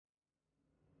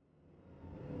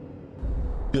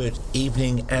Good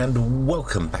evening and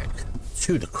welcome back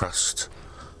to the Crust.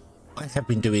 I have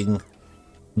been doing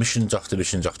missions after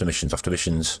missions after missions after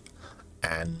missions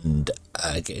and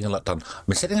getting a lot done. I've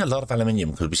been selling a lot of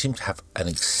aluminium because we seem to have an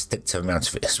extensive amount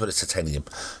of it as well as titanium.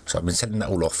 So I've been selling that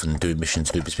all off and doing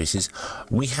missions and bits pieces.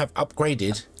 We have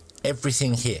upgraded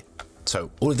everything here.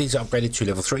 So all of these are upgraded to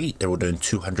level 3. They're all doing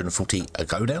 240 a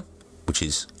go now, which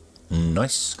is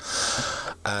nice.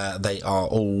 They are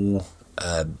all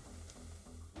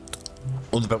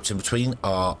the belts in between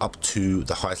are up to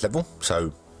the highest level,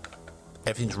 so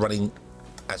everything's running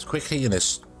as quickly and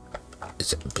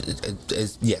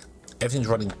yeah, everything's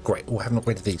running great. Oh, I haven't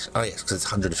upgraded these. Oh yes, because it's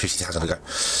 150,000 to go.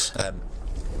 So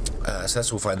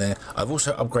that's all fine there. I've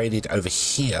also upgraded over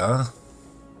here,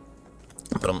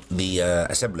 but on the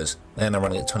assemblers, they're now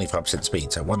running at 25%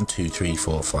 speed. So 1, 2, 3,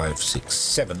 4, 5, 6,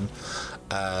 7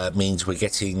 means we're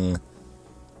getting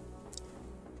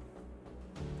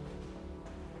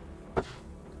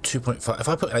 2.5. If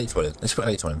I put an 8th one in, let's put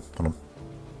an 8th one in. Hold on.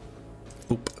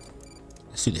 Oop.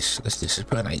 Let's do this. Let's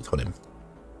put an 8th one in.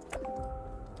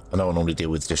 I know I normally deal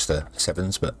with just the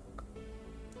 7s, but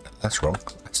that's wrong.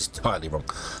 That's entirely wrong.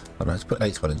 Oh, no, let's put an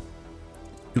 8th one in.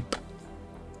 Oop.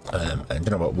 And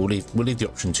you know what? We'll leave the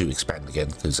option to expand again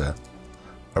because I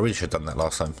really should have done that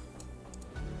last time.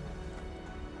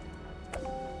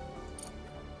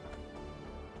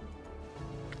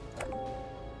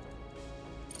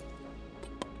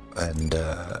 And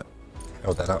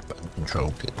hold that up and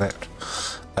control that,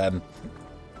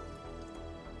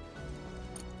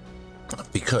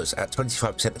 because at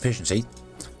 25% efficiency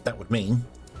that would mean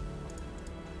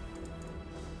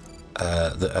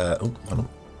that oh, hold on.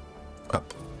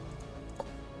 Up.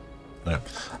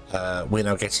 No. We're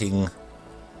now getting,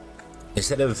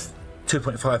 instead of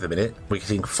 2.5 a minute, we're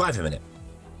getting 5 a minute,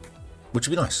 which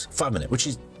would be nice. 5 a minute, which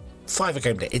is 5 a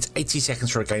game day. It's 80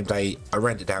 seconds for a game day. I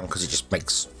round it down because it just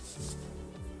makes,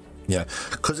 yeah,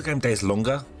 because the game day is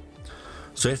longer.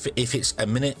 So if it's a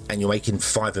minute and you're making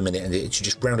 5 a minute, and it should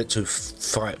just round it to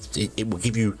 5, it will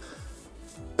give you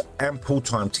ample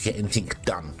time to get anything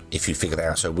done if you figure that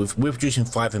out. So we're producing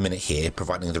 5 a minute here,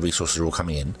 providing the resources are all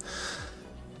coming in.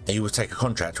 And you would take a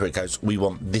contract where it goes, we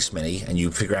want this many, and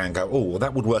you figure out and go, oh, well,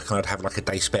 that would work, and I'd have like a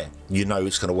day spare. You know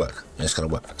it's going to work. It's going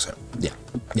to work. So yeah,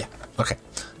 okay.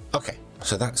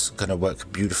 So that's going to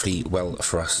work beautifully well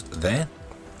for us there.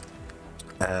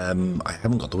 I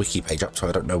haven't got the wiki page up, so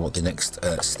I don't know what the next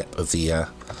step of the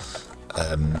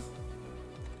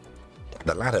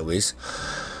ladder is.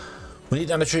 We need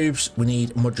nanotubes. We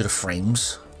need modular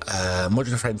frames.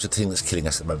 Modular frames are the thing that's killing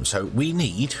us at the moment. So we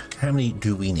need, how many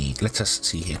do we need? Let us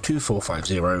see here.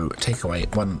 2450. Take away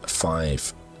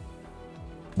 15.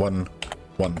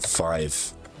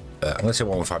 115. I'm going to say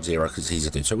 1150 because it's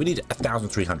easier to do. So we need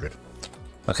 1,300.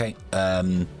 Okay,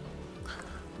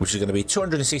 which is going to be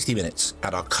 260 minutes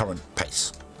at our current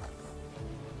pace.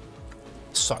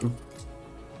 So,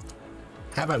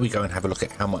 how about we go and have a look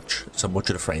at how much some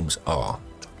modular frames are?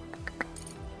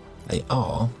 They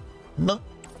are not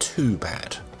too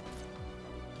bad.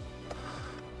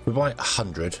 If we buy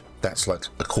 100, that's like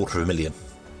 $250,000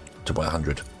 to buy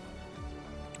 100.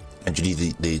 And you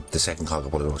need the second cargo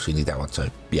polygon, so you need that one. So,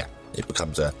 yeah, it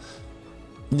becomes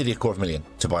nearly $250,000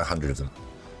 to buy 100 of them.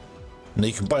 Now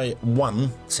you can buy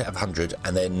one set of 100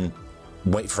 and then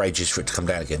wait for ages for it to come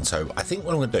down again. So I think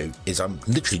what I'm going to do is I'm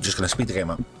literally just going to speed the game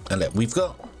up and let. We've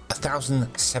got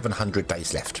 1,700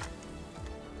 days left,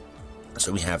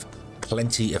 so we have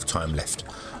plenty of time left.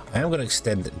 I am going to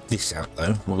extend this out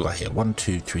though. What we got here? 1,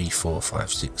 2, 3, 4,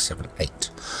 5, 6, 7, 8.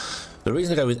 The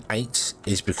reason I go with 8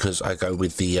 is because I go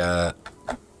with the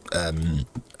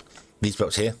these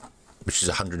belts here, which is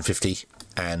 150.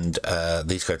 And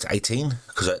these go to 18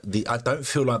 because I don't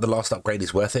feel like the last upgrade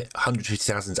is worth it.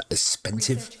 150,000 is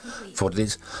expensive for what it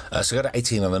is. So go to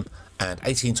 18 on them, and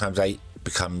 18 times 8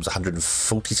 becomes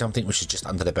 140 something, which is just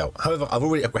under the belt. However, I've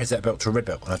already upgraded that belt to a red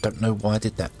belt, and I don't know why I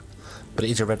did that, but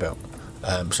it is a red belt.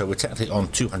 So we're technically on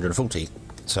 240.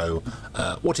 So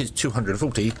what is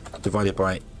 240 divided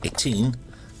by 18?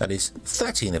 That is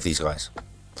 13 of these guys.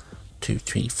 2,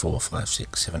 3, 4, 5,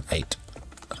 6, 7, 8.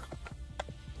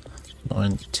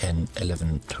 9, 10,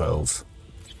 11, 12,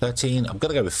 13. I'm going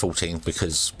to go with 14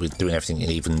 because we're doing everything in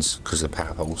evens because of the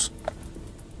power poles.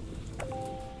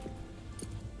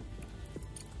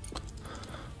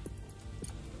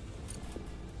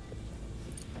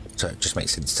 So it just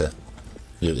makes sense to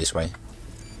do it this way.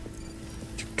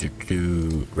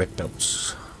 Do red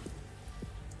belts.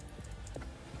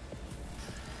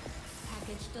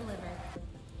 Package delivered.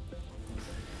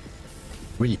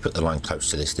 Really put the line close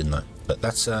to this, didn't I? But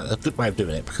that's a good way of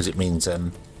doing it because it means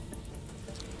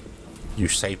you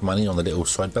save money on the little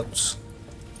side belts,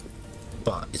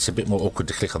 but it's a bit more awkward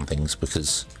to click on things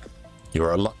because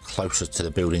you're a lot closer to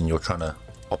the building you're trying to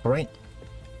operate.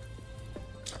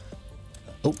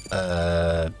 Oh,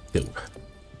 build.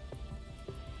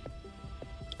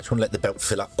 I just want to let the belt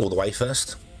fill up all the way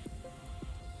first,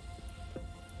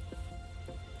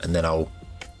 and then I'll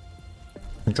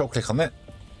control click on that,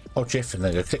 hold shift, and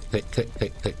then go click, click, click,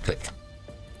 click, click, click,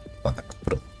 like that.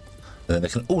 Put them, and then they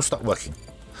can all start working.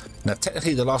 Now,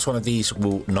 technically, the last one of these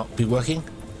will not be working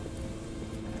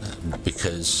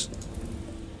because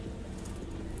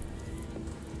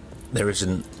there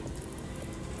isn't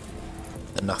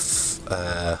enough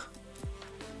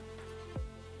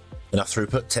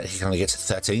throughput. Technically, you can only get to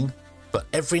 13, but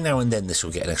every now and then this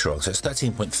will get an extra one. So it's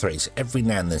 13.3. So every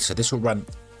now and then. So this will run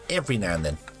every now and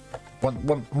then.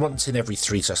 Once in every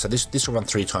 3. So this will run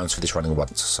 3 times for this running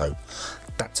once. So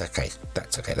that's okay.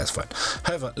 That's okay. That's fine.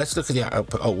 However, let's look at the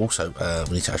output. Oh, also,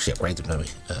 we need to actually upgrade them, don't we?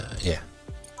 Yeah.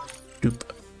 Doop.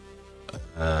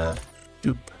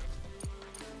 Doop.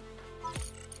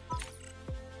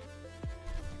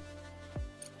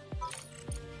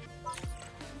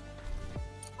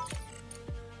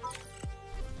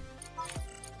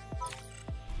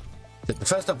 The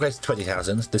first upgrade is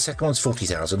 20,000, the second one's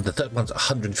 40,000, the third one's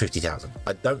 150,000.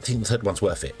 I don't think the third one's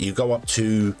worth it. You go up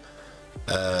to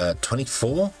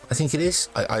 24, I think it is.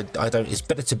 I don't. It's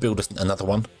better to build another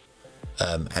one,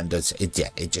 and it's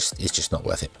just not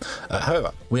worth it.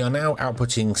 However, we are now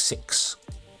outputting 6.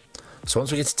 So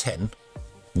once we get to 10,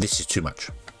 this is too much.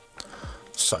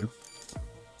 So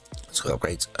let's go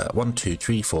upgrades. 1, 2,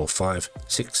 3, 4, 5,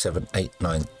 6, 7, 8,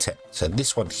 9, 10. So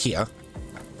this one here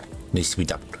needs to be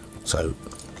doubled. So,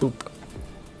 boop,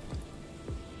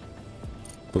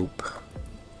 boop,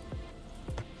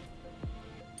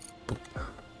 boop.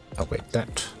 Upgrade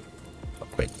that,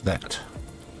 upgrade that.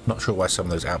 Not sure why some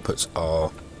of those outputs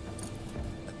are.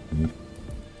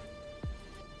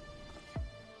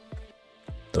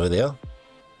 There they are.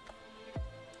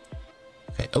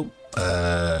 Okay. Oh,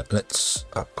 let's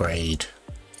upgrade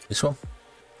this one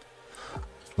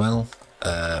as well.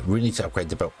 We need to upgrade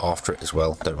the belt after it as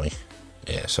well, don't we?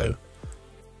 Yeah, so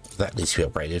that needs to be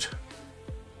upgraded.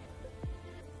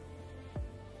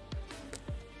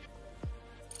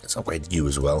 Let's upgrade you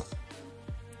as well.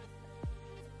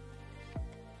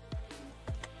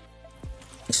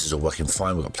 This is all working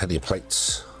fine. We've got plenty of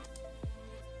plates,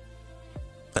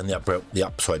 and the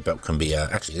upside belt can be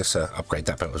actually let's upgrade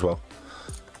that belt as well.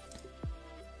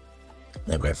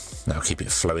 There we go. Now keep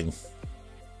it flowing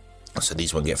so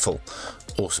these won't get full.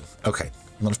 Awesome. Okay.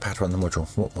 Not a pattern on the module.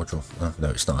 What module? Oh,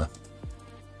 no, it's not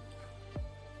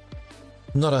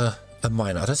a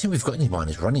miner. I don't think we've got any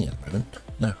miners running at the moment.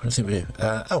 No, I don't think we do.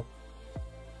 Oh.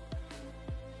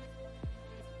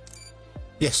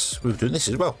 Yes, we were doing this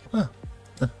as well. Oh.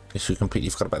 Guess we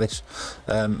completely forgot about this.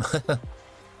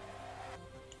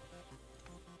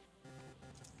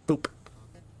 Boop.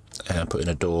 And put in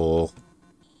a door.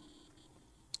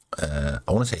 I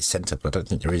want to say center, but I don't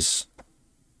think there is.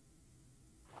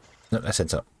 No, that's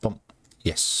center. Bump.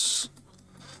 Yes.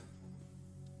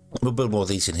 We'll build more of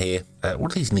these in here.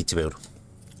 What do these need to build?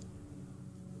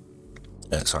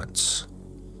 Science.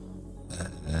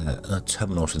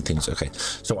 Terminals and things. Okay.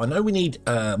 So I know we need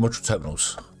module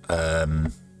terminals.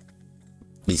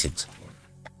 These things.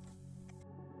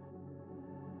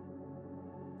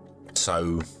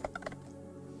 So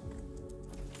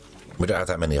we don't have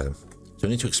that many of them. So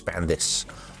we need to expand this.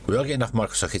 We are getting enough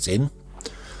microsockets in,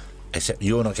 except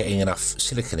you're not getting enough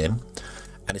silicon in.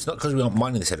 And it's not because we aren't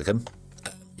mining the silicon.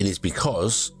 It is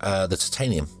because the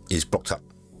titanium is blocked up.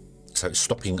 So it's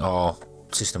stopping our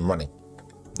system running.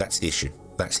 That's the issue.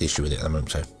 That's the issue with it at the moment.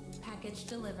 So package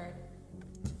delivered.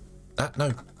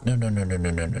 No.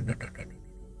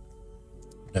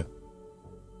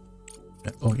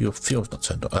 Oh, your fuel's not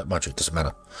turned on. Mind you, it doesn't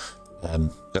matter.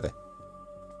 Go there.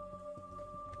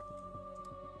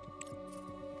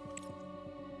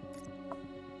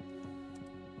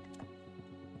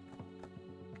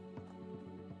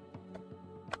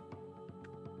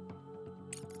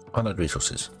 Unearth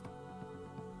resources.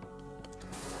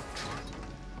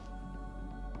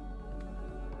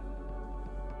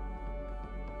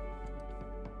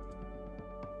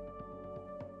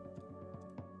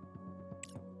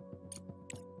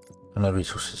 Unearth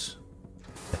resources.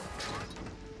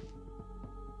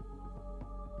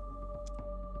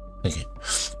 Thank you.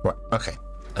 Right. Okay.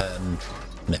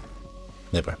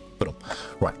 No, bro. Put on.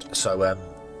 Right. So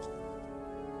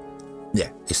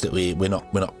yeah, it's that we're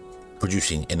not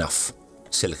producing enough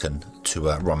silicon to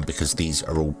run because these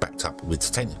are all backed up with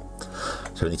titanium.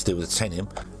 So we need to deal with titanium,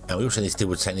 And we also need to deal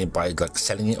with titanium by like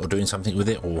selling it or doing something with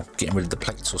it or getting rid of the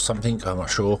plates or something. I'm not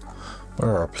sure.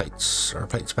 Where are our plates? Are our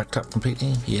plates backed up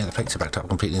completely? Yeah, the plates are backed up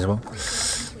completely as well.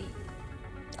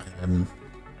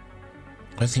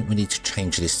 I think we need to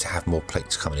change this to have more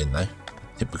plates coming in though. I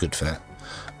think we're good for that.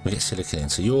 We get silicon in.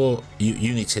 So you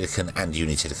need silicon and you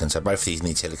need silicon. So both of these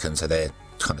need silicon, so they're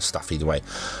kind of stuff either way.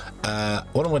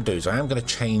 What I'm going to do is I am going to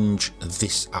change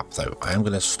this up though. I am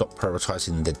going to stop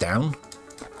prioritizing the down.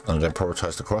 I'm going to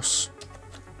prioritize the cross.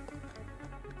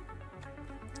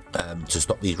 To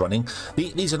stop these running.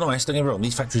 These are nice, don't get me wrong.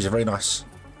 These factories are very nice.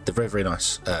 They're very, very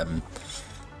nice.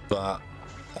 But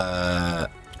I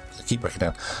keep breaking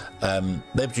down.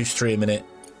 They produce 3 a minute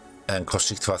and cost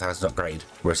 65,000 upgrade,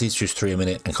 whereas these produce 3 a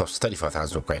minute and cost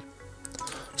 35,000 upgrade.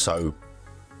 So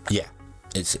yeah,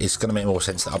 it's going to make more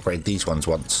sense to upgrade these ones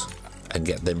once and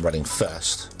get them running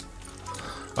first.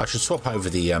 I should swap over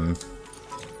the oh,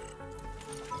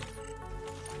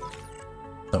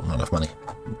 not enough money.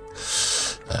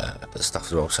 Stuff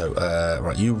as well. So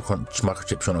right, you want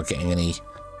microchips. You're not getting any.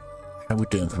 How are we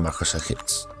doing for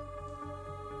microcircuits?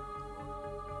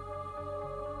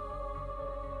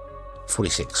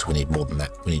 46. We need more than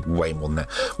that. We need way more than that.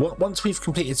 Once we've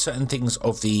completed certain things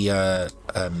of the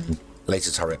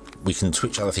laser turret, we can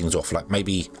switch other things off. Like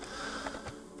maybe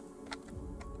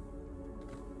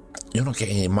you're not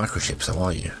getting any microchips, though,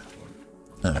 are you?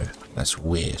 No, that's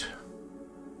weird.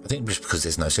 I think just because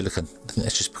there's no silicon. I think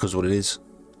that's just because of what it is.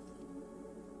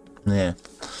 Yeah.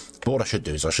 But what I should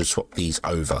do is I should swap these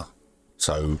over.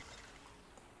 So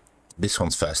this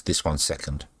one's first, this one's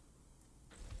second.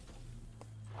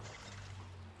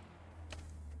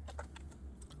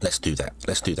 Let's do that.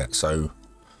 Let's do that. So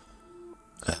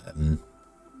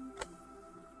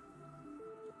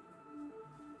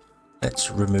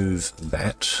let's remove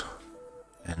that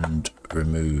and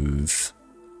remove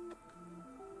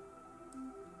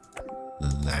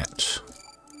that.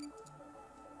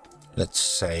 Let's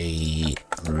say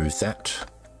remove that.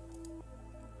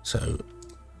 So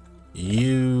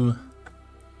you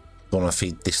want to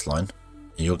feed this line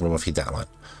and you're going to want to feed that line.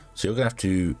 So you're going to have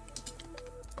to,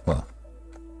 well,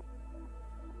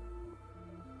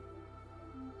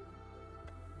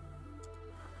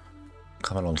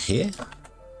 come along here.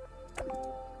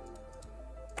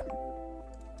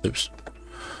 Oops.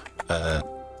 Can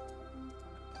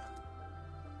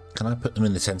I put them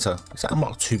in the center? Is that a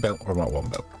Mark 2 belt or a Mark 1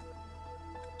 belt?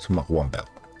 It's a Mark 1 belt.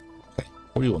 Okay.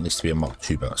 Probably want this to be a Mark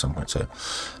 2 belt at some point. So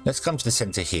let's come to the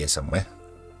center here somewhere.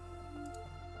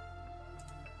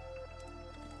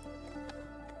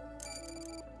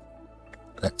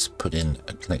 Let's put in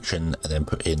a connection and then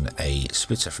put in a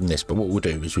splitter from this. But what we'll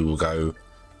do is we will go.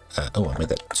 Oh, I made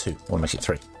that 2. I want to make it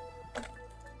 3.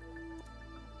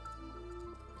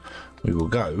 We will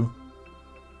go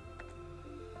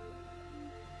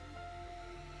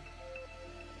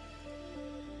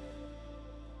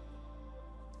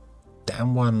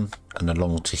down one and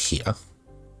along to here,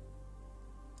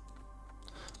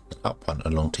 up one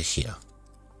along to here.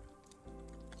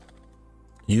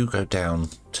 You go down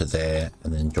to there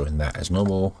and then join that as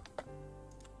normal.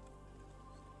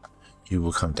 You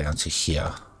will come down to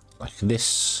here like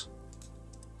this.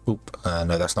 Oop,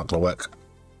 no, that's not going to work.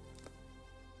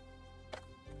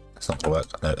 That's not going to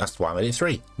work. No, that's why I made it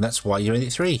 3. That's why you made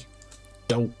it 3.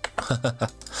 Don't.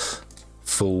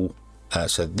 Full.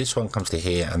 So this one comes to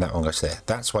here and that one goes there.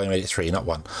 That's why I made it 3, not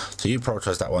 1. So you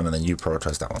prioritize that one and then you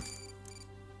prioritize that one.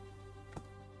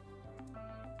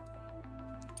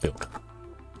 Build.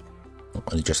 Oh,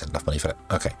 and you just had enough money for that.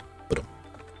 Okay. Boom.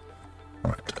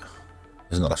 Alright.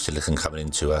 There's not enough silicon coming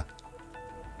into a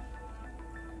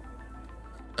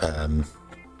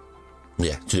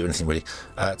yeah, to do anything really.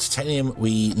 Titanium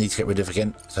we need to get rid of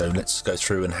again, so let's go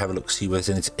through and have a look, see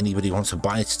whether anybody wants to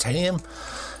buy titanium.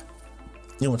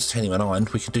 You want titanium and iron,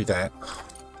 we can do that.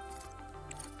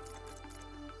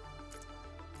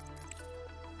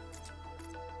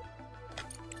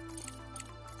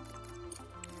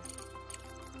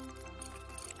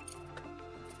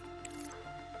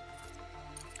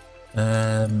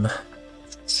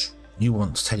 You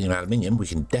want titanium and aluminium, we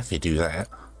can definitely do that.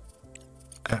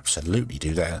 Absolutely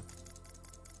do that.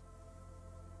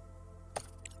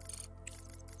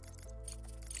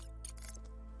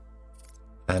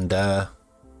 And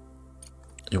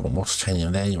you want more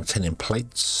titanium there, you want titanium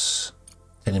plates,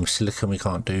 titanium silicon we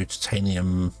can't do,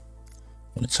 titanium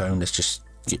on its own. Let's just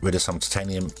get rid of some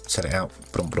titanium, set it out.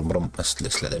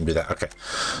 Let's let them do that. Okay,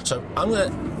 so I'm going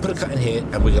to put a cut in here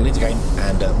and we're going to leave the game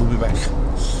and we'll be back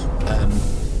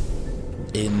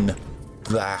in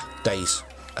the days.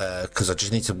 Because I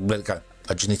just need to let it go.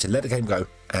 I just need to let the game go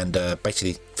and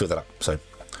basically fill that up. So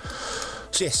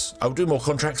So yes, I'll do more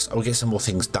contracts. I'll get some more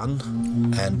things done,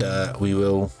 and we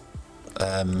will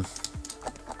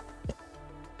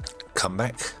come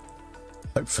back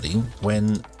hopefully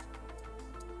when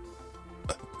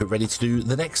we're ready to do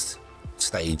the next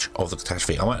stage of the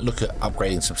catastrophe. I might look at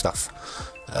upgrading some stuff,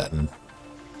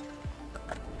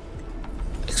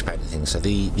 expanding things. So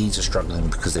these are struggling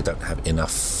because they don't have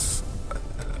enough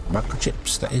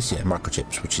microchips. That is, yeah,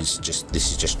 microchips, which is just,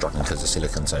 this is just struggling because of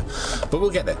silicon. So, but we'll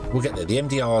get there. We'll get there. The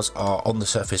MDRs are on the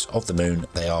surface of the moon.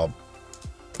 They are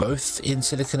both in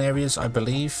silicon areas, I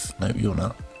believe. No, you're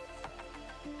not.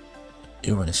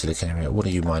 You're in a silicon area. What are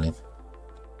you mining?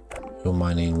 You're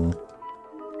mining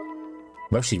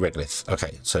mostly regolith.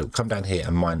 Okay, so come down here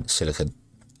and mine silicon.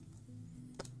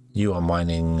 You are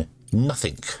mining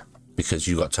nothing because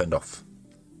you got turned off.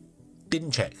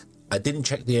 Didn't check. I didn't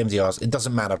check the MDRs. It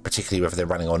doesn't matter particularly whether they're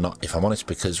running or not, if I'm honest,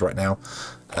 because right now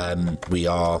we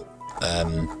are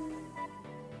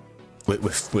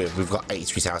we've got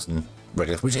 83,000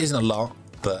 regolith, which isn't a lot,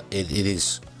 but it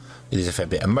is a fair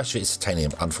bit, and most of it is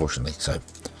titanium, unfortunately. So,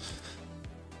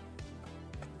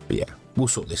 but yeah, we'll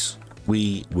sort this.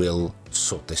 We will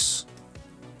sort this.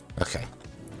 Okay,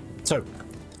 so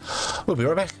we'll be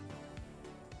right back.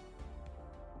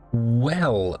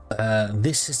 Well,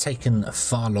 this has taken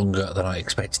far longer than I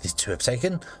expected it to have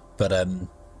taken, but I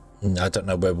don't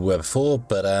know where we were before,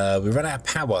 but we ran out of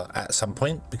power at some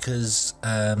point because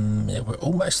we're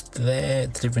almost there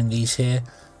delivering these here.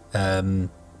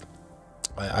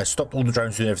 I stopped all the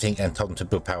drones doing everything and told them to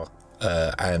build power,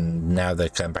 and now they're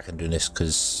coming back and doing this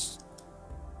because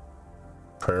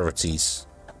priorities.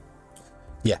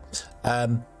 Yeah.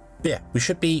 Yeah, we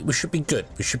should be good.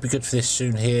 We should be good for this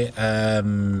soon here.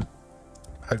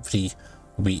 Hopefully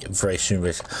we'll be very soon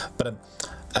with. But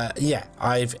yeah,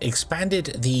 I've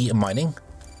expanded the mining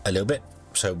a little bit,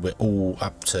 so we're all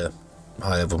up to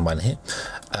high level mining here.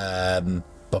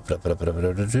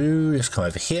 Let's come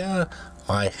over here.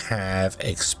 I have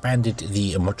expanded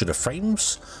the modular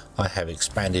frames. I have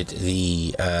expanded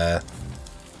the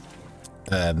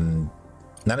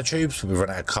nanotubes. We've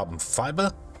run out of carbon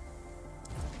fiber.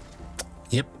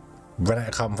 Yep, run out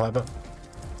of carbon fiber.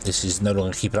 This is no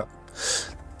longer keeping up.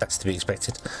 That's to be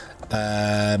expected.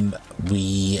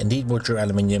 We need more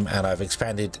aluminium, and I've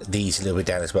expanded these a little bit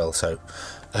down as well. So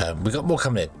we got more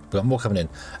coming in. We got more coming in.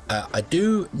 I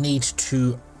do need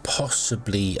to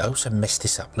possibly. I also messed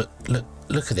this up. Look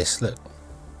at this. Look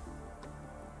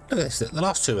at this. The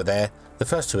last two are there. The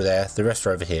first two are there. The rest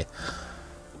are over here.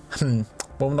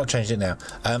 Well, we're not changing it now.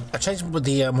 I changed them with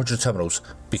the modular terminals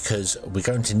because we're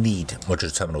going to need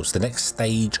modular terminals. The next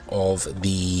stage of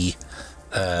the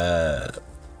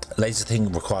laser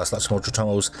thing requires lots of modular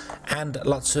terminals and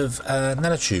lots of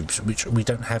nanotubes, which we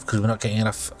don't have because we're not getting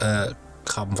enough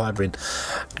carbon fiber in.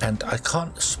 And I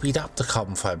can't speed up the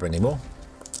carbon fiber anymore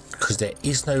because there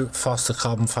is no faster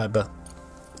carbon fiber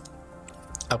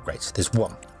upgrades. There's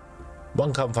one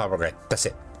carbon fiber upgrade. That's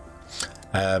it.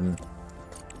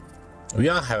 We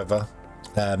are, however,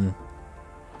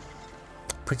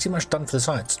 pretty much done for the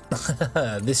science.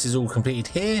 This is all completed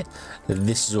here,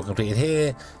 this is all completed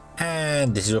here,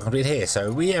 and this is all completed here.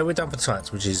 So we're done for the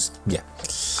science, which is, yeah,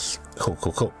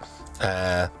 cool.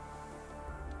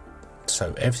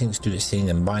 So everything's doing its thing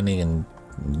and mining, and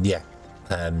yeah.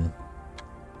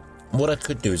 What I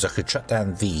could do is I could shut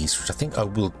down these, which I think I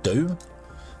will do,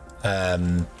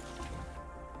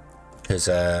 because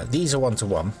these are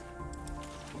 1-to-1.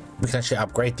 We can actually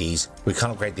upgrade these. We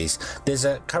can't upgrade these. There's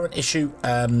a current issue,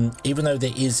 even though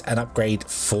there is an upgrade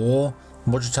for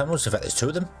modular terminals. In fact, there's 2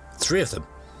 of them, 3 of them.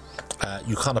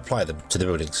 You can't apply them to the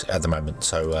buildings at the moment.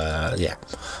 So yeah,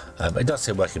 it does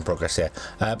say work in progress there.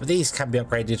 But these can be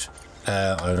upgraded.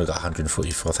 I only got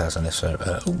 144,000 left, so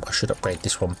I should upgrade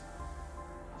this one.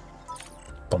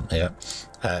 Boom, there you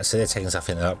go. So they're taking stuff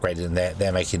in and upgraded, and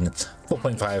they're making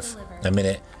 4.5 a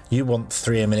minute. You want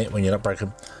 3 a minute when you're not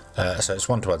broken. So it's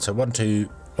 1-to-1. So 1,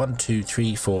 2,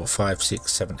 3, 4, 5,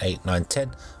 6, 7, 8, 9,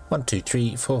 10. 1, 2,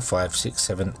 3, 4, 5, 6,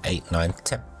 7, 8, 9,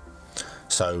 10.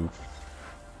 So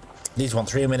these want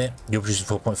 3 a minute. You're producing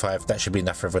 4.5. That should be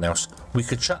enough for everyone else. We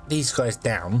could shut these guys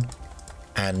down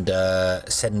and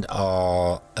send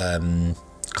our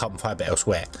carbon fiber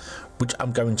elsewhere, which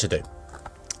I'm going to do.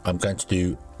 I'm going to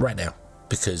do right now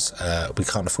because we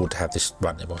can't afford to have this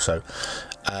run anymore. So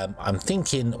I'm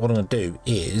thinking what I'm going to do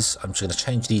is I'm just going to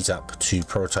change these up to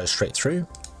prioritize straight through,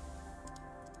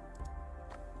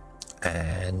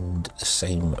 and the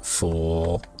same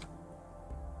for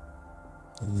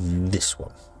this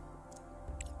one.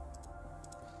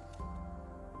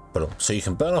 So you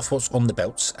can burn off what's on the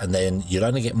belts, and then you'll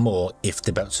only get more if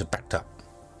the belts are backed up,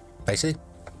 basically.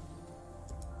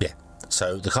 Yeah,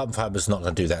 So the carbon fiber is not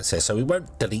going to do that. So we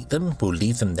won't delete them. We'll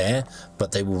leave them there,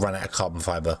 but they will run out of carbon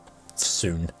fiber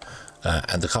soon.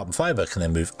 And the carbon fiber can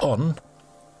then move on,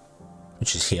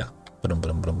 which is here,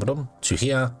 to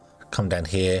here, come down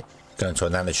here, go into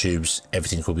our nanotubes.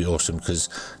 Everything will be awesome because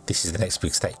this is the next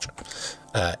big stage.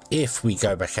 If we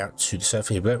go back out to the surface,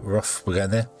 here we go, we're off, we're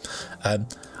going there. I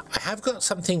have got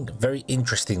something very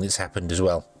interesting that's happened as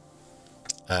well.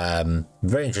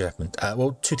 Very interesting happened.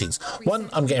 Well, two things. One,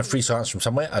 I'm getting free science from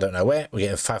somewhere. I don't know where. We're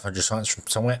getting 500 science from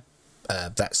somewhere.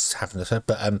 That's happened.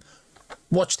 But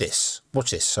watch this.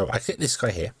 Watch this. So I click this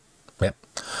guy here. Yep.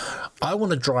 I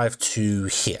want to drive to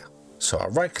here. So I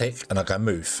right click and I go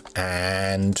move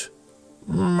and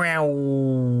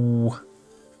meow.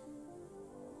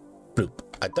 Bloop.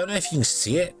 I don't know if you can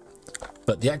see it,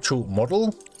 but the actual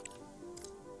model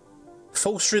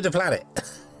falls through the planet.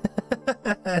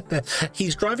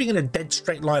 He's driving in a dead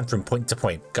straight line from point to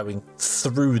point, going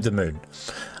through the moon.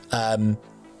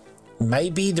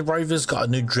 Maybe the rover's got a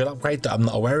new drill upgrade that I'm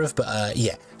not aware of, but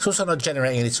yeah, it's also not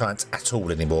generating any science at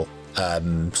all anymore.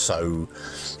 So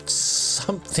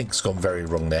something's gone very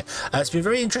wrong there. It's been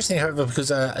very interesting, however, because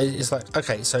it's like,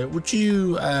 okay, so would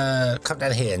you come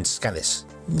down here and scan this?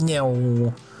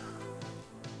 Meow.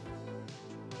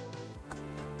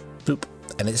 Boop.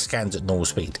 And it scans at normal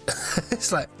speed.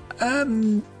 It's like,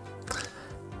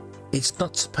 it's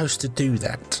not supposed to do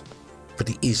that, but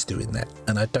it is doing that,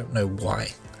 and I don't know why.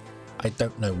 I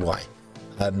don't know why.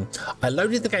 I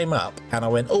loaded the game up and I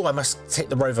went, oh, I must take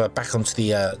the rover back onto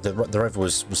the rover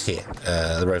was here.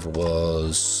 The rover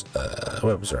was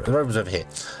where was it? The rover was over here.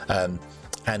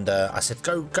 And I said,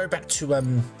 go back to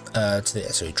the,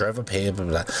 so he drove up here, blah,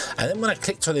 blah, blah. And then when I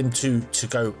clicked on him to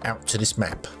go out to this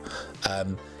map,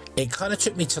 it kind of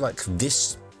took me to like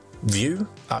this view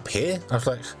up here. I was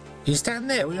like, he's down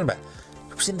there, what are you about?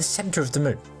 It was in the center of the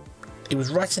moon. It was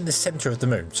right in the center of the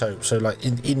moon. So like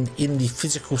in the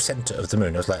physical center of the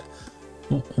moon. I was like,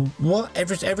 what?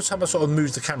 Every time I sort of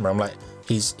move the camera, I'm like,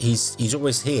 he's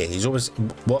always here. He's always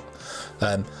what?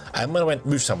 And when I went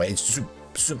move somewhere, it's zoom,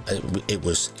 zoom. It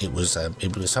was.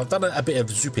 So I've done a bit of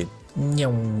zooming,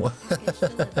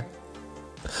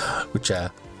 which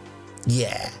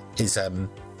yeah, is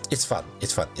it's fun.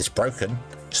 It's fun. It's broken.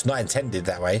 It's not intended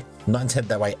that way. Not intended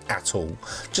that way at all.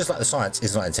 Just like the science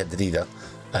is not intended either.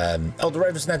 Oh, the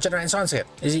rover's now generating science again.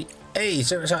 Is he? Hey,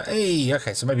 hey.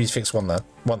 Okay, so maybe he's fixed one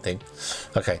thing.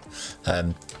 Okay.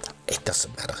 It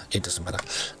doesn't matter. It doesn't matter.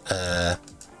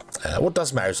 What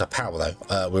does matter is our power, though.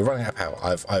 We're running out of power.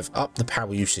 I've upped the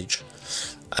power usage,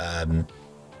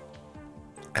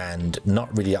 and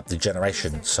not really upped the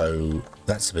generation. So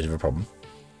that's a bit of a problem.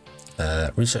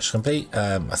 Research complete.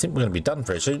 I think we're going to be done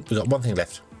very soon. We've got one thing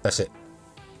left. That's it.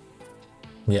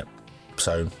 Yep.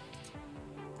 So.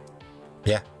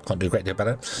 Yeah, can't do a great deal about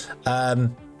it.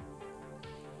 I'm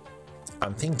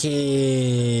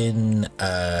thinking,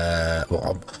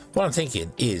 what I'm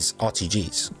thinking is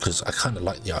RTGs, because I kind of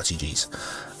like the RTGs,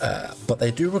 but they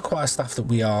do require stuff that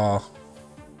we are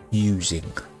using.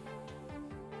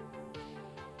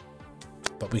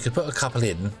 But we could put a couple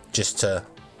in just to,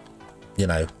 you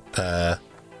know,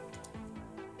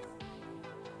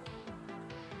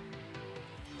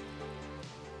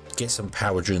 get some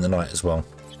power during the night as well.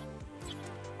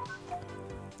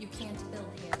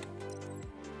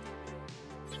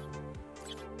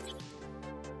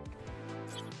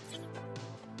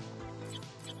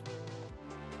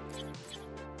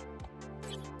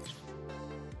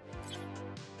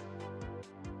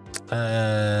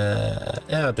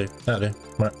 Yeah, that'll do.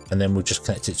 Right, and then we'll just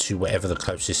connect it to whatever the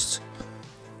closest.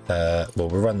 Well, we'll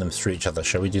run them through each other.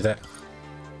 Shall we do that?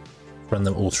 Run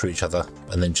them all through each other,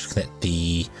 and then just connect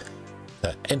the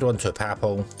end one to a power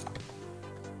pole,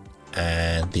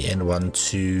 and the end one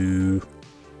to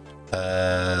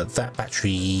that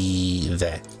battery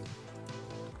there.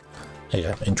 There you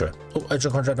go. Enjoy. Oh,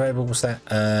 urgent contract variable. What's that?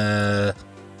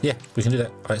 Yeah, we can do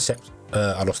that. I accept.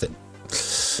 I lost it.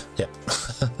 Yep.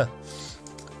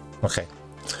 Okay.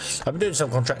 I've been doing some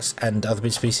contracts and other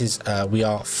bits and pieces. We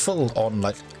are full on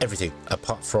like everything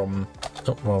apart from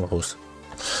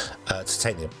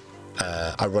titanium.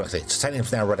 Ironically,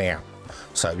 titanium's now running out.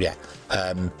 So yeah.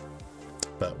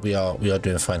 But we are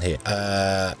doing fine here.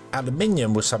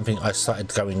 Aluminium was something I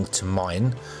started going to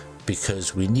mine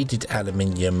because we needed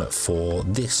aluminium for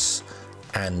this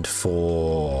and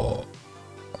for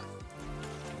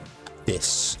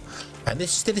this. And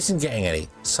this still isn't getting any.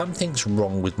 Something's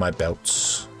wrong with my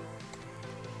belts.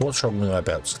 What's wrong with my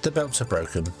belts? The belts are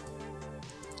broken.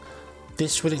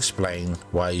 This will explain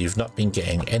why you've not been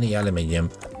getting any aluminium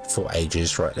for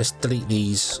ages. Right, let's delete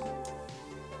these.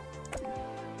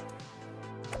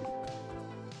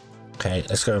 Okay,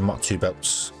 let's go with Mach 2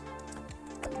 belts.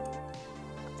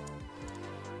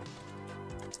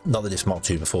 Not that it's Mach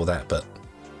 2 before that, but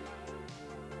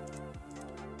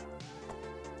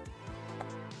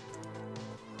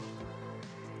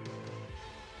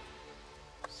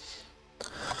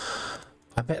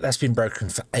I bet that's been broken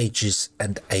for ages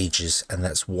and ages, and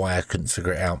that's why I couldn't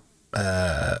figure it out.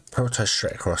 Prioritize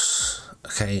straight across.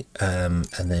 Okay, and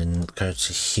then go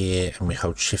to here and we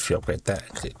hold shift, we upgrade that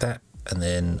and click that, and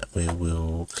then we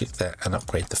will click that and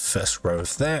upgrade the first row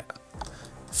of that.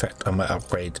 In fact, I might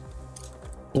upgrade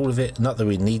all of it, not that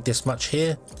we need this much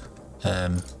here,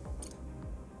 but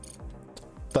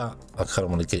I kind of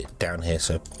want to get it down here,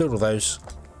 so build all those,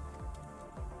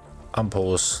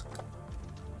 unpause.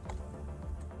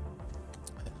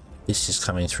 This is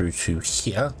coming through to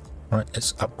here. Right,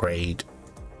 let's upgrade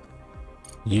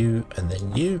you and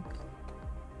then you.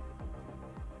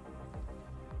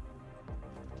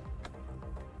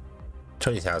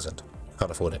 $20,000.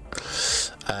 Can't afford it.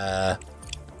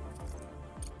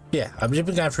 Yeah, I've just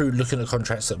been going through looking at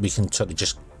contracts that we can sort of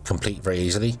just complete very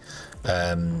easily.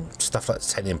 Stuff like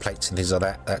titanium plates and things like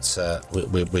that. That's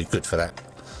we're good for that.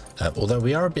 Although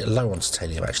we are a bit low on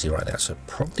titanium actually right now, so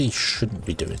probably shouldn't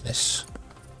be doing this.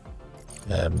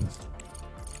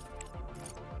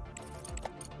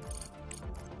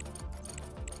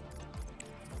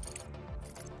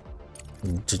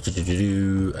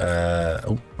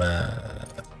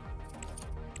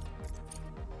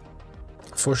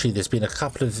 Unfortunately, there's been a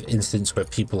couple of instances where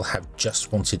people have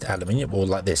just wanted aluminium, or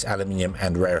like this, aluminium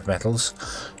and rare earth metals,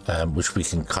 which we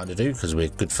can kind of do because we're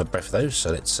good for both of those.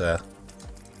 So let's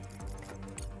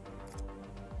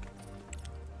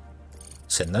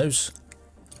send those.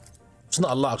 It's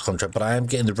not a lot of contract, but I am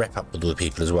getting the rep up with all the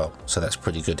people as well, so that's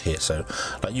pretty good here. So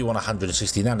like you want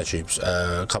 160 nanotubes,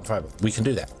 carbon fiber, we can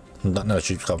do that. Not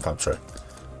nanotubes, carbon fiber, sorry.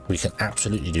 We can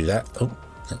absolutely do that. Oh,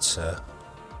 let's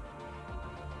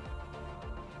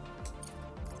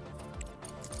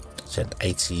send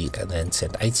 80 and then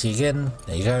send 80 again.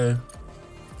 There you go.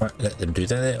 Right, let them do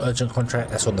that. Urgent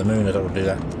contract, that's on the moon, I don't want to do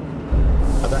that.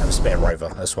 I don't have a spare rover,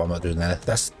 that's why I'm not doing that.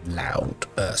 That's loud.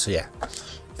 So yeah,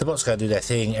 the bot's going to do their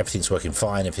thing, everything's working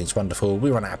fine, everything's wonderful.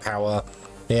 We run out of power.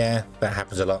 Yeah, that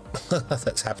happens a lot.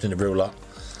 That's happening a real lot.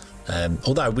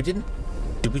 Although we did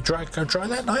we go dry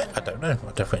that night? I don't know.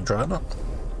 I definitely dry or not.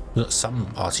 We've got some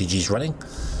RTGs running.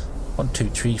 1, 2,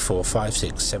 3, 4, 5,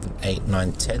 6, 7, 8,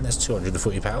 9, 10. That's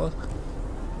 240 power.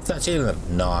 13 of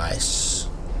them. Nice.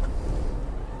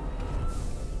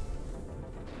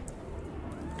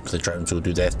 The drones will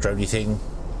do their droney thing.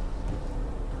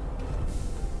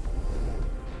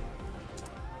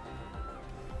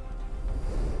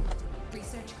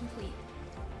 Research complete.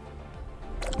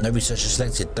 No research is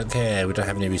selected. Don't care. We don't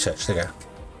have any research. There you go.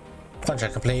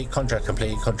 Contract complete. Contract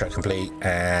complete. Contract complete.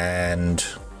 And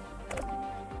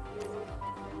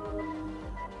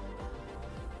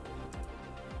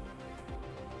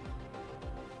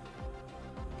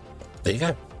there you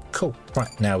go. Cool.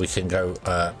 Right, now we can go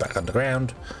back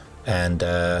underground and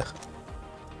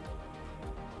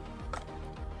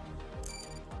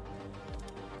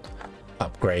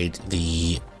upgrade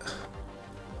the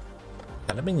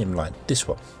aluminium line, this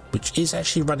one, which is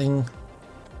actually running.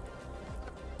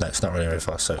 No, it's not running very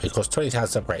fast, so it costs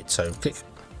 20,000 to upgrade, so click.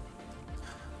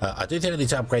 I do think I need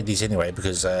to upgrade these anyway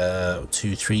because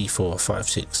 2, 3, 4, 5,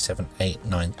 6, 7, 8,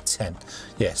 9, 10.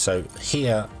 Yeah, so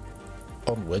here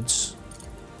onwards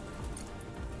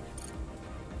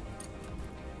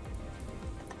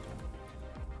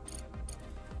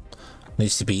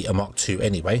needs to be a Mach 2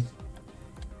 anyway,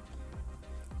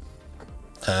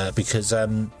 because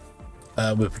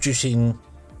we're producing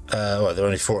well, there are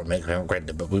only 4 at a minute, we haven't graded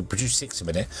them, but we produce 6 a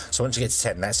minute, so once you get to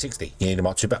 10, that's 60. You need a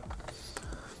Mach 2 belt.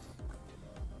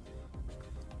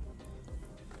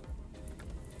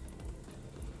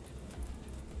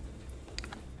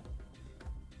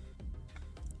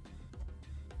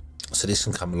 So this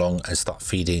can come along and start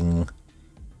feeding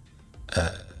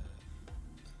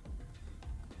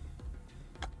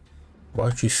why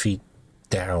would you feed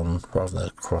down rather than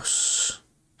across?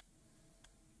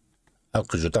 Oh,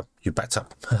 because you're done. You backed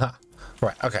up.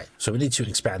 Right, okay. So we need to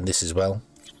expand this as well.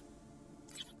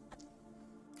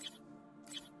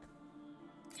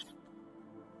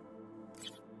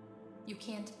 You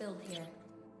can't build here.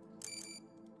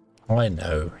 I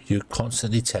know. You're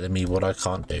constantly telling me what I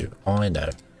can't do. I know.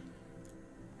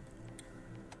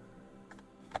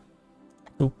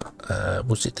 Oop,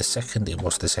 was it the second? It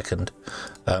was the second.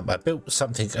 I built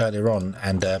something earlier on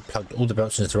and plugged all the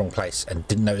belts into the wrong place and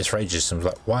didn't notice for ages. And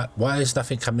was like, why is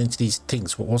nothing coming into these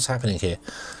things? What's happening here?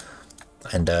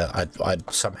 And I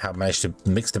somehow managed to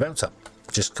mix the belts up.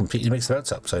 Just completely mix the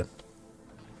belts up. So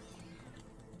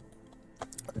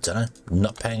don't know,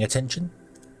 not paying attention,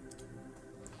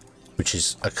 which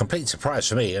is a complete surprise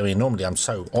for me. I mean, normally I'm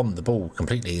so on the ball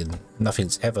completely and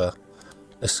nothing's ever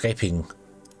escaping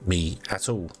me at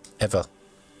all, ever.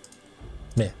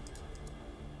 Yeah.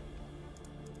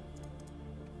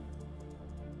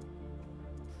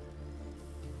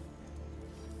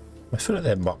 I feel like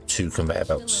they're Mark II conveyor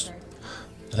belts,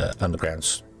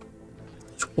 undergrounds.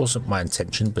 Which wasn't my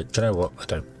intention, but do you know what? I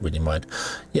don't really mind.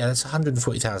 Yeah, that's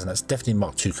 140,000. That's definitely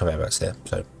Mark II conveyor belts there.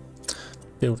 So,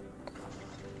 build.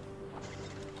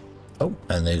 Oh,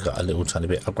 and they've got a little tiny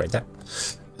bit. Upgrade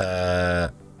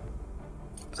that.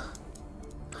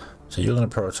 So you're going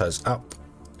to prioritize up,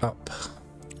 up.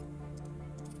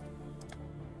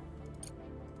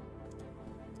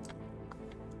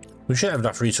 We should have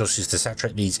enough resources to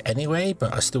saturate these anyway,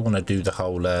 but I still want to do the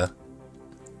whole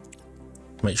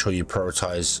make sure you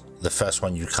prioritize the first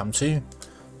one you come to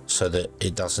so that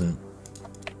it doesn't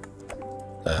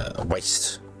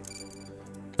waste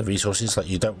the resources. Like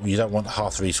you don't want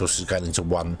half the resources going into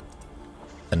one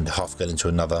and half going into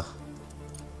another.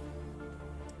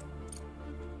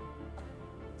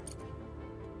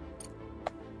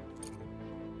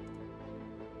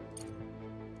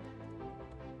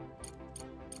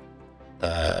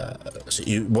 So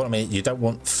you don't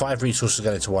want 5 resources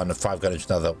going into one and 5 going into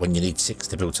another when you need 6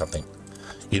 to build something.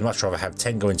 You'd much rather have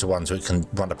 10 go into one so it can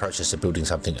run the process of building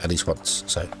something at least once.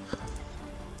 So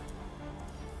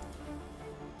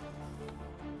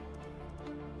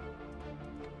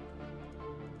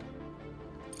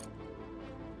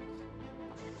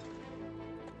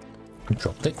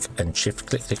control click and shift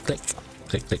click click click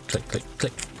click click click click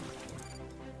click.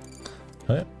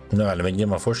 Right. No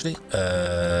aluminium, unfortunately,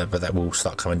 but that will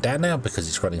start coming down now because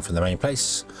it's running from the main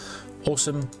place.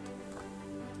 Awesome.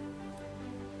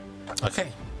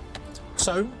 Okay,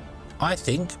 so I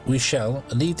think we shall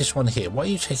leave this one here. Why are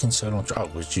you taking so long? Oh,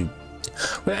 was you?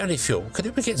 We're only fuel.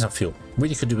 Could we get some fuel?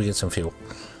 Really, could we get some fuel?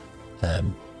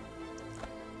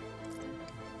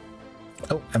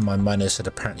 Oh, and my miners had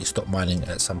apparently stopped mining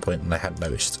at some point, and I hadn't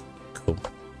noticed. Cool.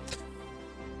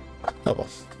 Oh well,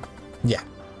 yeah.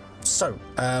 So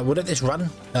we'll let this run.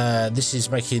 This is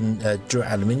making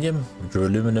duraluminum.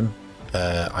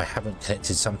 I haven't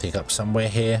connected something up somewhere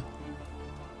here.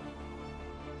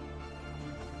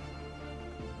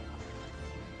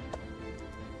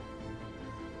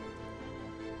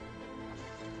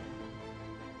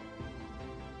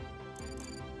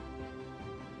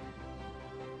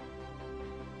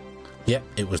 Yep,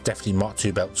 it was definitely Mark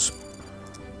II belts.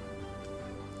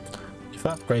 If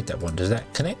I upgrade that one, does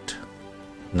that connect?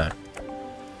 No.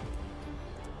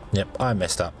 Yep, I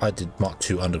messed up. I did Mark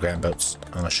II underground belts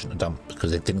and I shouldn't have done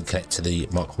because they didn't connect to the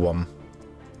Mark I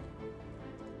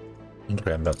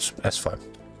underground belts. That's fine.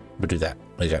 We'll do that.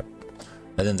 There you go.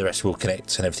 And then the rest will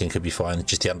connect and everything could be fine.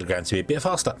 Just the underground to be a bit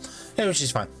faster. Yeah, which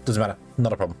is fine. Doesn't matter.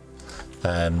 Not a problem.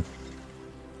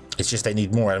 It's just they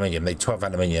need more aluminium. They need 12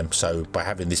 aluminium. So by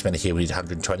having this many here, we need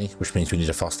 120, which means we need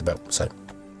a faster belt. So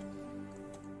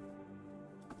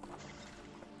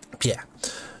yeah.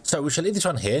 So we shall leave this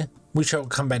one here. We shall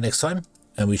come back next time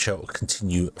and we shall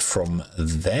continue from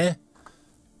there.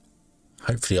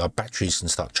 Hopefully our batteries can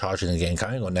start charging and getting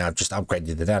going, or now I've just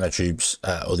upgraded the nanotubes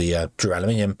or the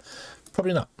duraluminum.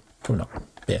 Probably not. Probably not.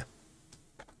 Yeah.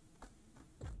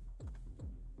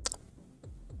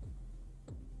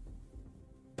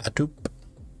 Badoop.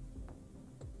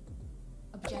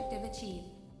 Objective achieved.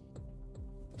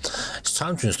 It's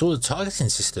time to install the targeting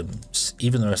systems.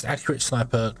 Even the most accurate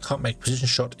sniper can't make precision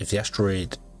shot if the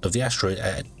asteroid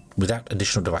without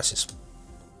additional devices.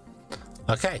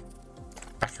 Okay,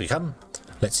 back we come.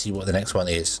 Let's see what the next one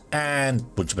is. And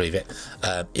would you believe it?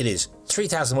 It is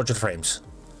 3,000 modular frames.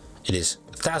 It is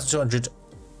 1,200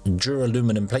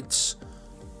 duraluminum plates,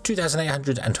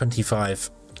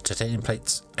 2,825 titanium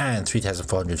plates, and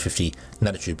 3,450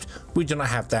 nanotubes. We do not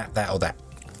have that, or that.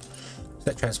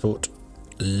 That transport.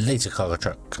 Later cargo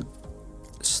truck.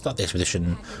 Start the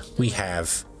expedition. We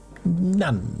have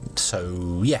none.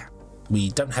 So yeah, we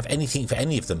don't have anything for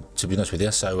any of them, to be honest with you.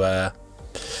 So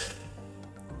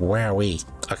where are we?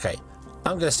 Okay,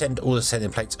 I'm going to send all the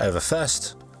sending plates over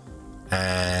first,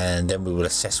 and then we will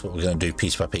assess what we're going to do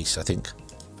piece by piece, I think.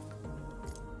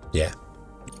 Yeah.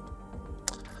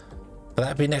 But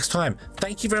that'll be next time.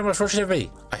 Thank you very much for watching,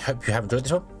 everybody. I hope you have enjoyed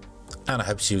this one, and I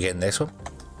hope to see you again in the next one.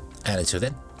 And until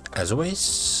then, as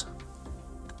always,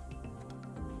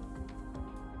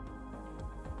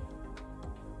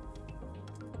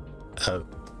 oh,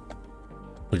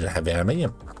 we don't have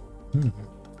aluminium.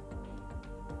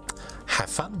 Have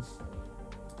fun.